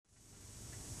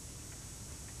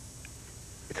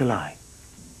It's a lie.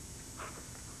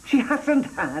 She hasn't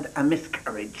had a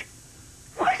miscarriage.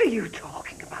 What are you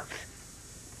talking about?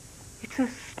 It's a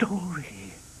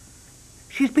story.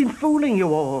 She's been fooling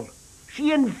you all.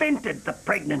 She invented the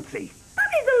pregnancy. That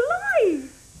is a lie!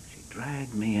 She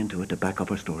dragged me into it to back up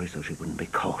her story so she wouldn't be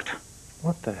caught.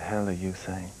 What the hell are you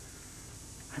saying?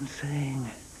 I'm saying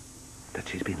that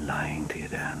she's been lying to you,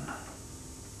 Dan.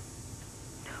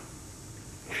 No.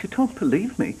 If you don't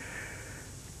believe me,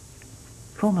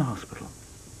 phone the hospital.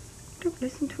 Don't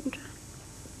listen to him, John.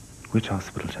 Which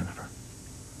hospital, Jennifer?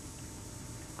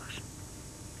 What?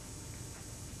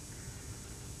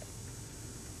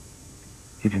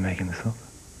 You've been making this up.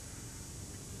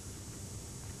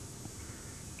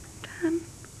 Dan,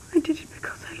 I did it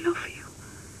because I love you.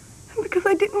 And because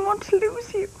I didn't want to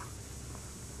lose you.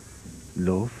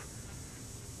 Love?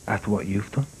 After what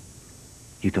you've done?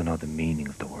 You don't know the meaning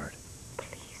of the word.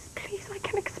 Please, I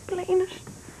can explain it.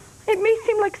 It may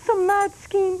seem like some mad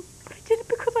scheme, but I did it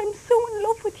because I'm so in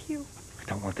love with you. I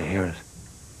don't want to hear it.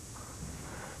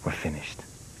 We're finished.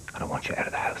 I don't want you out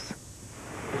of the house.